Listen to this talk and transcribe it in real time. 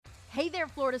Hey there,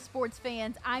 Florida sports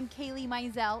fans. I'm Kailey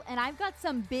Mizelle, and I've got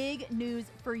some big news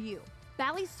for you.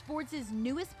 Bally Sports'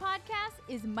 newest podcast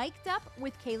is Mic'd Up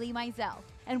with Kailey Mizelle,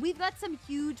 and we've got some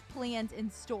huge plans in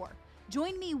store.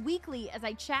 Join me weekly as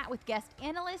I chat with guest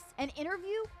analysts and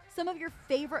interview some of your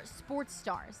favorite sports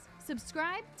stars.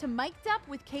 Subscribe to Mic'd Up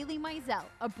with Kailey Mizelle,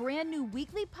 a brand new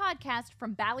weekly podcast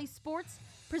from Bally Sports,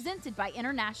 presented by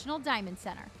International Diamond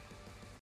Center.